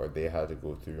have or they had to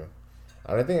go through.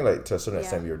 And I think like to a certain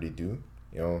extent we already do.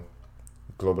 You know,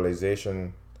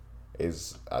 globalization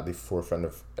is at the forefront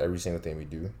of every single thing we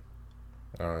do.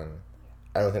 And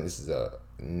I don't think this is a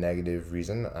negative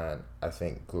reason, and I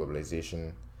think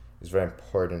globalization is very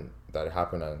important that it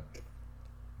happened. And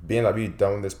being like we've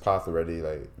done this path already,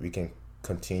 like we can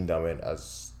continue down it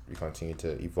as we continue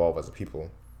to evolve as a people.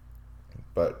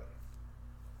 But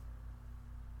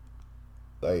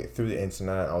like through the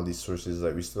internet and all these sources,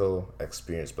 like we still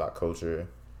experience black culture.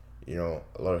 You know,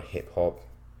 a lot of hip hop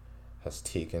has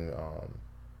taken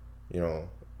you know,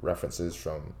 references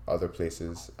from other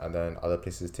places, and then other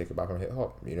places take it back from hip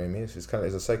hop. You know what I mean? It's kind of,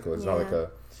 it's a cycle. It's not like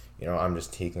a, you know, I'm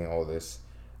just taking all this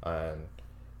and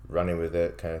running with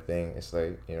it kind of thing. It's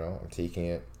like, you know, I'm taking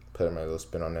it, putting my little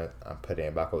spin on it, I'm putting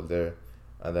it back out there,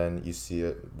 and then you see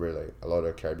it where like a lot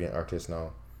of Caribbean artists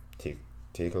now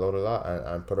take a lot of that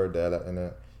and put our dialect in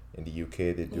it. In the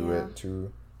UK, they do it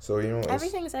too. So, you know,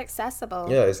 everything's accessible.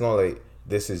 Yeah, it's not like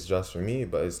this is just for me,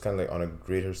 but it's kind of like on a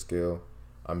greater scale.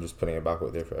 I'm just putting it back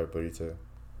out there for everybody to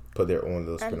put their own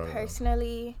little spin on it. And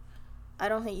personally, I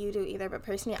don't think you do either, but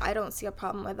personally, I don't see a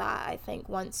problem with that. I think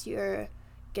once you're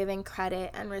giving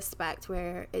credit and respect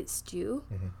where it's due,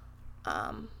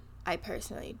 I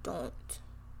personally don't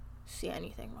see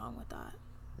anything wrong with that.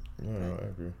 Yeah, no, I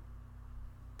agree.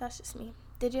 That's just me.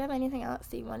 Did you have anything else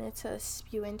that you wanted to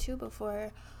spew into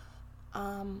before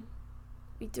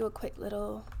we do a quick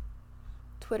little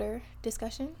Twitter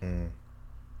discussion?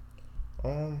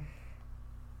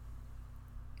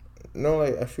 No,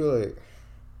 like I feel like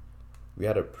we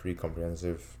had a pretty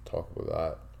comprehensive talk about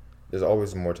that. There's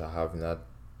always more to have in that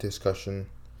discussion,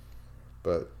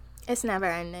 but it's never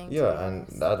ending. Yeah, and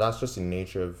that's just the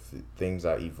nature of things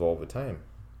that evolve with time,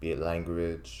 be it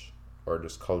language or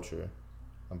just culture.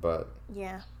 But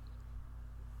yeah,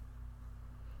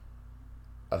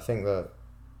 I think that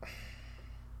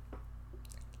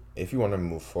if you want to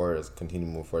move forward, continue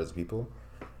to move forward as people,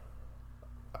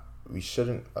 we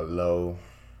shouldn't allow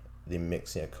the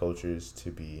mixing of cultures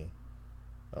to be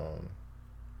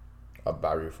a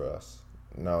barrier for us.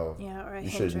 No, or a we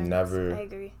hindrance. should never. I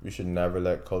agree. We should never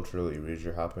let cultural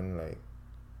erasure happen. Like,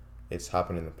 it's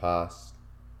happened in the past,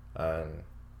 and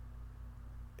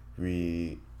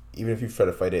even if you try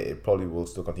to fight it, it probably will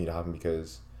still continue to happen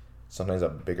because sometimes a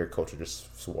bigger culture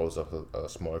just swallows up a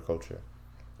smaller culture.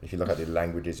 If you look at the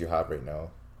languages you have right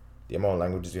now, the amount of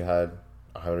languages you had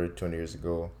 100, 200 years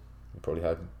ago, you probably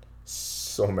had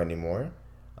so many more.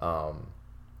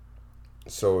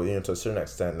 So, you know, to a certain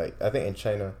extent, like, I think in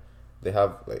China, they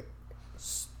have, like,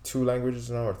 2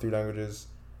 languages now, or 3 languages,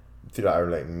 that are,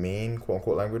 like, main,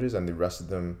 quote-unquote, languages, and the rest of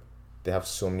them, they have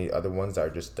so many other ones that are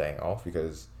just dying off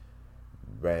because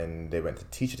when they went to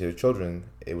teach it to their children,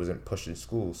 it wasn't pushed in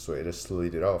schools, so it just slowly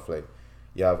did off. Like,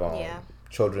 you have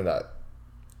children that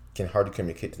can hardly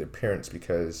communicate to their parents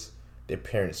because their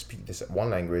parents speak this one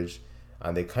language,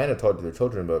 and they kind of taught to their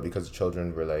children, but because the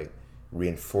children were like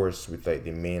reinforced with like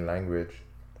the main language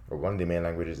or one of the main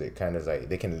languages, it kind of like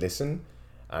they can listen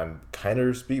and kind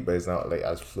of speak, but it's not like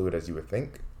as fluid as you would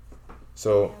think.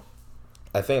 So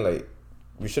I think like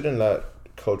we shouldn't let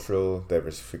cultural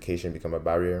diversification become a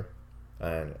barrier,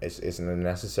 and it's a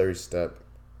necessary step,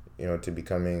 you know, to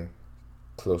becoming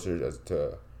closer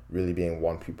to really being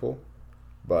one people.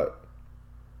 But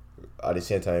at the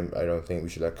same time, I don't think we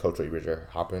should let cultural erasure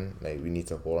happen. Like, we need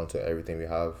to hold on to everything we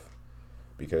have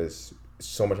because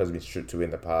so much has been stripped away in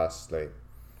the past. Like,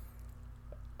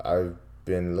 I've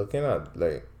been looking at,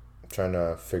 like, trying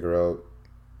to figure out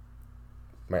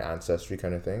my ancestry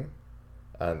kind of thing.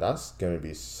 And that's going to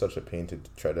be such a pain to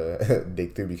try to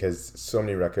dig through because so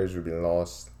many records have been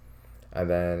lost. And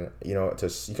then, you know,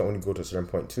 you can only go to a certain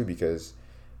point too because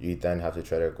you then have to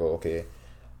try to go, okay,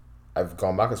 I've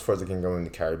gone back as far as I can go in the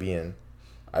Caribbean.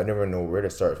 I never know where to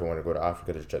start if I want to go to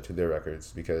Africa to check through their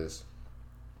records because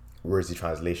where's the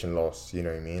translation lost? You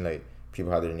know what I mean? Like,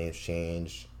 people had their names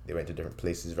changed. They went to different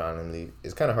places randomly.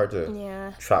 It's kind of hard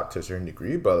to track to a certain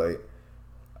degree, but like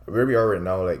where we are right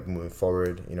now, like moving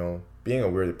forward, you know, being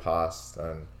aware of the past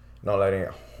and not letting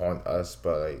it haunt us,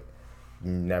 but like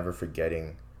never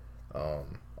forgetting.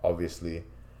 Obviously,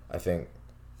 I think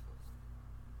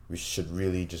we should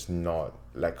really just not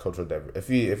let cultural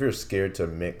diversity. If you're scared to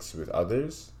mix with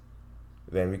others,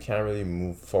 then we can't really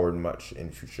move forward much in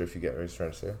the future. If you get what I'm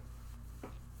trying to say,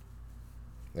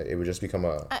 like, it would just become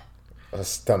a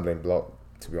stumbling block,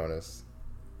 to be honest.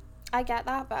 I get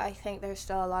that, but I think there's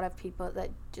still a lot of people that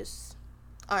just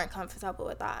aren't comfortable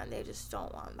with that, and they just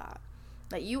don't want that.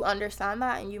 Like, you understand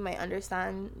that, and you might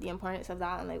understand the importance of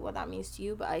that and, like, what that means to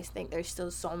you, but I think there's still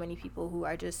so many people who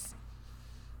are just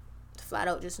flat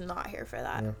out just not here for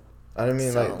that. Yeah. And I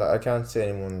mean, like, I can't say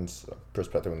anyone's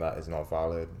perspective on that is not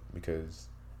valid, because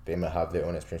they might have their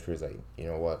own experience where it's like, you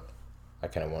know what, I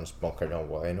kind of want to bunker down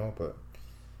what I know, but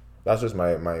that's just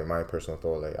my personal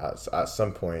thought. Like, at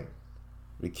some point,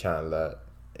 we can't let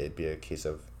it be a case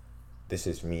of, this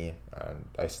is me, and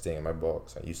I stay in my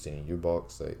box, and you stay in your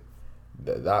box. Like,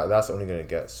 that's only going to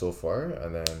get so far,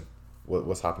 and then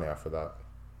what's happening after that?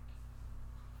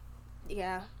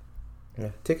 Yeah.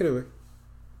 Yeah, take it away.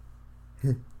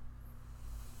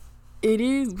 It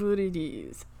is what it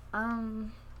is.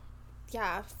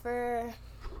 Yeah,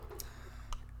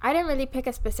 I didn't really pick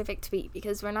a specific tweet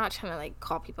because we're not trying to, like,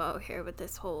 call people out here with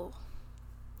this whole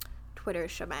Twitter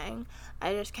shebang.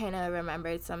 I just kind of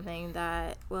remembered something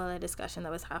a discussion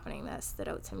that was happening that stood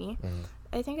out to me. Mm-hmm.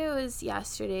 I think it was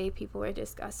yesterday. People were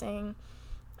discussing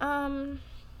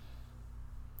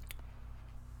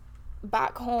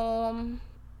back home,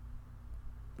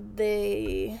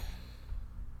 it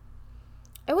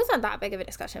wasn't that big of a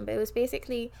discussion, but it was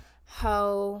basically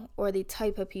the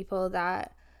type of people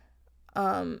that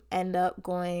end up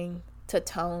going to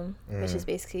town, which is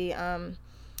basically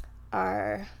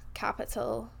our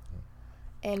capital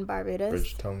in Barbados.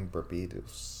 Bridgetown,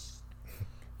 Barbados.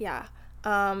 Yeah.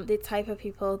 The type of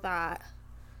people that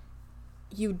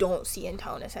you don't see in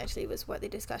town, essentially, was what the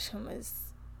discussion was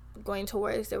going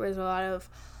towards. There was a lot of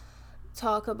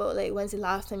talk about, like, when's the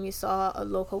last time you saw a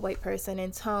local white person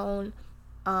in town,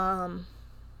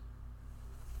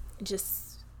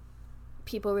 just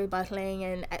people rebuttaling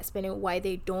and explaining why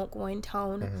they don't go in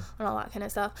town, and all that kind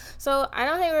of stuff. So I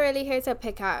don't think we're really here to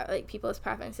pick out, like, people's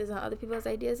preferences and other people's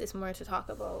ideas. It's more to talk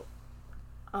about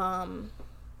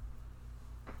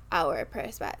our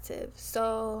perspective.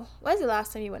 So when's the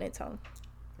last time you went in town?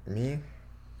 Me?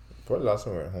 Probably last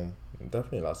time I went home.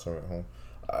 Definitely last time I went home.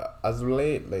 As of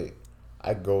late, like,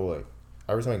 I go, like,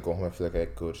 every time I go home, I feel like I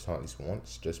go to town at least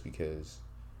once, just because,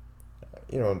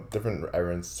 different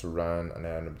errands to run, and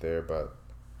I end up there. But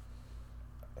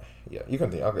yeah, you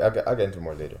continue. I'll get into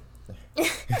more later.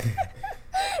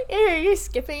 You're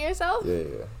skipping yourself?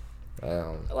 Yeah.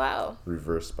 Wow.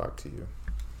 Reverse back to you.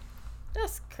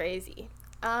 That's crazy.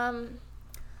 I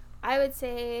would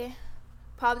say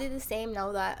probably the same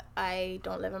now that I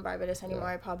don't live in Barbados anymore.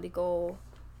 I probably go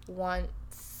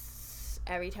once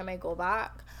every time I go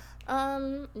back.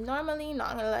 Normally,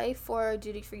 not gonna lie, for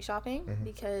duty-free shopping,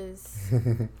 because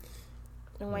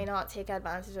why not take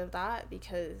advantage of that,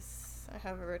 because I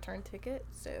have a return ticket,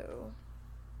 so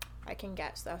I can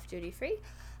get stuff duty-free.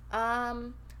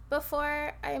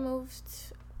 Before I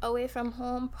moved away from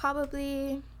home,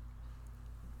 probably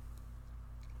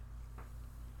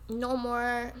no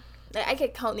more, like, I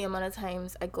could count the amount of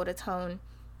times I go to town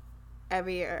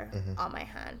every year on my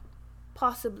hand,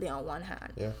 possibly on one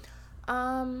hand.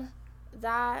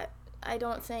 That I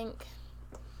don't think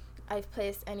I've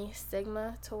placed any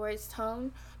stigma towards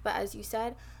town, but as you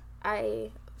said,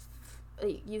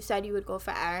 you said you would go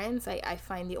for errands. I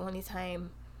find the only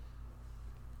time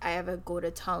I ever go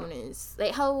to town is,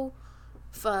 like, how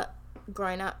for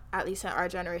growing up, at least in our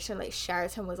generation, like,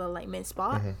 Sheraton was a lineman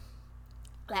spot.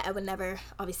 Like, I would never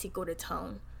obviously go to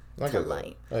town to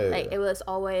line. It was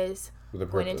always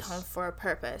going in town for a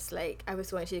purpose. Like, I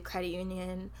was going to the credit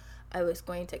union, I was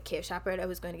going to Cape Shepherd, I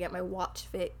was going to get my watch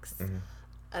fixed,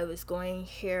 I was going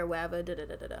here, wherever,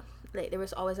 Like, there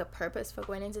was always a purpose for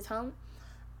going into town.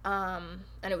 And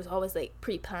it was always, like,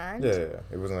 pre-planned. Yeah.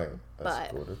 It wasn't like,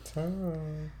 let's go to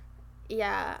town.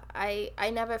 Yeah, I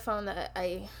never found that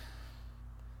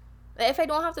if I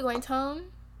don't have to go in town,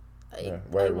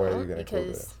 why are you gonna go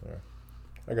there? Yeah,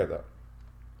 I get that.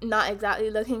 Not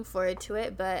exactly looking forward to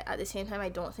it, but at the same time, I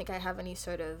don't think I have any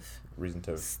sort of reason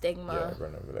to stigma. I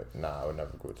would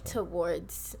never go to town.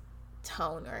 Towards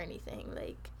town or anything.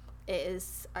 Like, it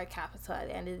is our capital. At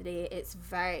the end of the day, it's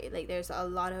very, like, there's a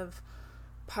lot of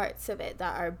parts of it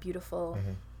that are beautiful.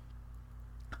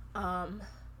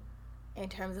 In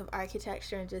terms of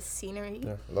architecture and just scenery.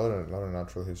 Yeah, a lot of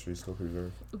natural history still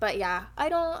preserved. But yeah, I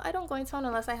don't go in town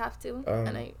unless I have to.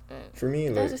 And for me,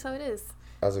 that's like, just how it is.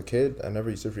 As a kid, I never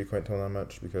used to frequent town that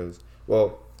much because,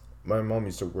 well, my mom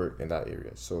used to work in that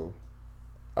area, so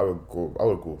I would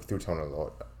go through town a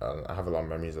lot. And I have a lot of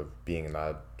memories of being in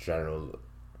that general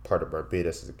part of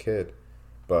Barbados as a kid,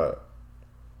 but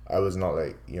I was not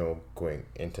like going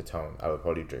into town. I would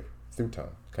probably drive through town,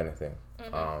 kind of thing.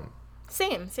 Mm-hmm.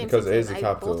 Same. Because it is the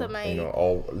capital. Both of my,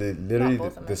 literally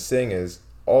the saying is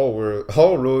all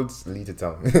roads lead to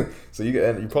town. So you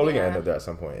probably gonna end up there at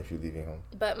some point if you're leaving home.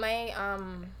 But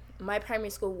my primary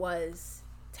school was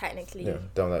technically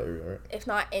down that area, right? If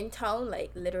not in town,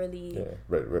 like literally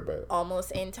right by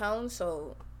almost in town,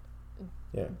 so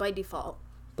by default.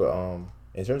 But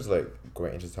in terms of like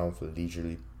going into town for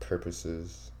leisurely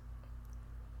purposes,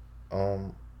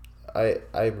 I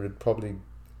would probably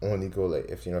only go like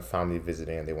if family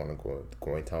visiting and they want to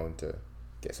go in town to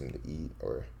get something to eat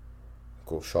or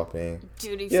go shopping.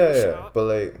 Duty free shop. But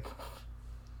like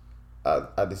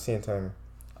at the same time,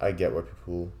 I get why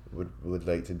people would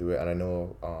like to do it, and I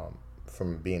know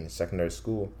from being in secondary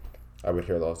school, I would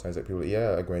hear a lot of times like people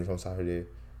I go in town Saturday,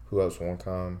 who else won't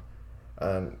come,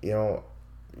 and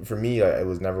for me it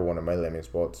was never one of my landing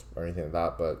spots or anything like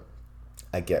that, but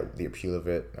I get the appeal of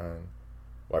it and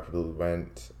why people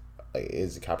went. Like, it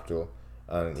is the capital,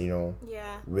 and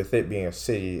with it being a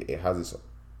city, it has its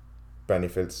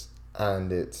benefits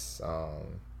and its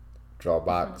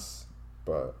drawbacks,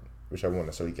 but which I won't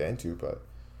necessarily get into. But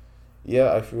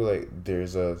I feel like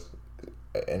there's in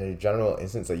a general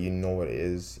instance that what it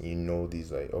is,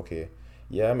 these like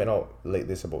I may not like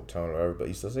this about town or whatever, but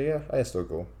you still say I still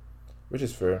go, which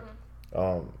is fair.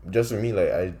 Just for me,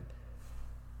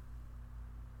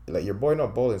 like your boy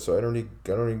not balling, so I don't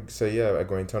really say I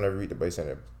go in town every week to buy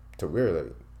something to wear,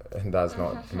 and that's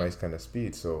not my kind of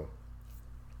speed. So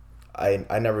I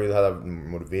never really had that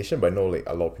motivation, but I know like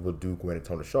a lot of people do go into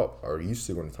town to shop or used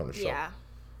to go into town to shop. Yeah.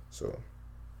 So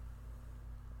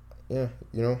we're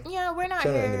not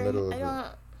here. In the middle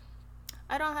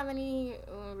I don't have any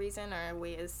reason or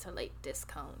ways to like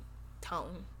discount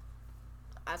town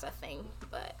as a thing,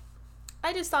 but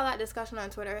I just saw that discussion on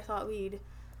Twitter. I thought we'd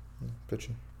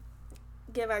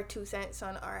give our 2 cents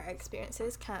on our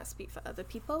experiences. Can't speak for other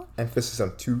people. Emphasis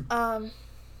on 2.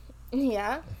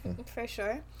 For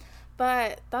sure.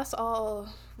 But that's all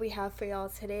we have for y'all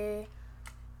today.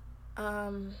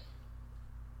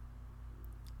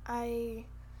 I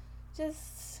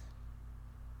just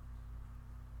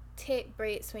take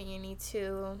breaks when you need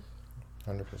to.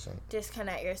 100%.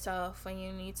 Disconnect yourself when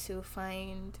you need to.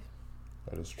 Find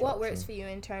what works for you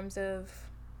in terms of,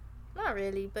 not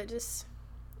really, but just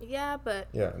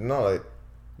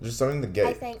just something to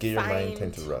get your mind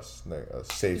into rest, like a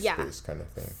safe space kind of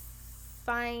thing.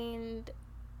 Find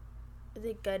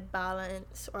the good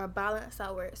balance, or a balance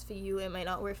that works for you. It might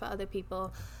not work for other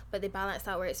people, but the balance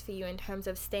that works for you in terms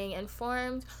of staying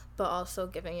informed, but also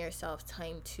giving yourself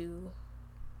time to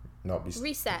not be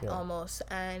reset almost,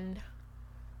 and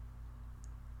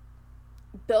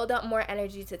build up more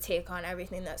energy to take on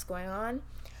everything that's going on.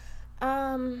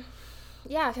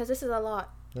 Because this is a lot.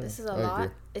 This is a lot.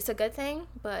 Agree. It's a good thing,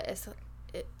 but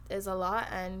it is a lot,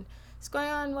 and it's going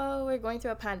on while we're going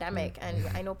through a pandemic. And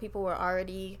I know people were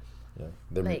already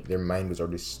their mind was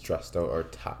already stressed out or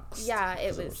taxed.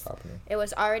 It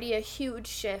was already a huge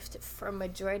shift for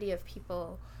majority of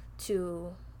people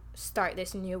to start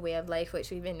this new way of life,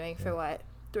 which we've been doing for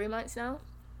 3 months now.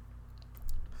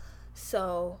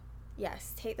 So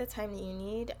yes, take the time that you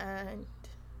need and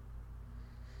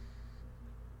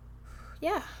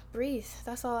breathe.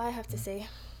 That's all I have to say.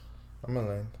 I'm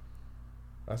aligned.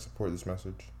 I support this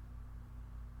message.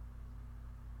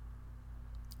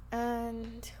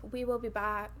 And we will be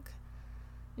back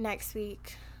next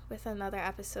week with another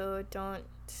episode. Don't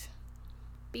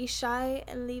be shy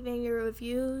in leaving your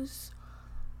reviews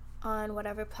on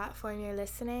whatever platform you're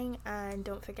listening. And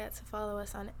don't forget to follow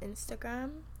us on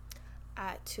Instagram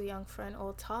at Too Young for an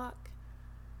Old Talk.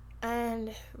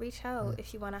 And reach out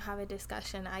if you want to have a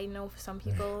discussion. I know some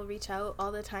people reach out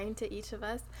all the time to each of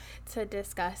us to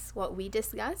discuss what we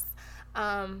discuss.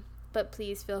 But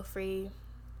please feel free.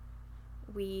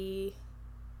 We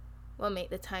will make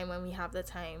the time when we have the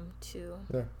time to,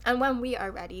 and when we are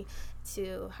ready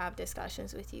to have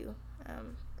discussions with you.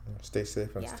 Stay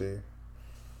safe and stay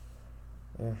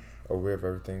aware of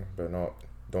everything, but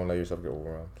don't let yourself get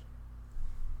overwhelmed.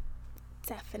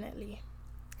 Definitely.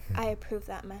 I approve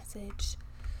that message.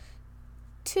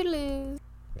 Toodaloo.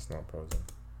 It's not frozen.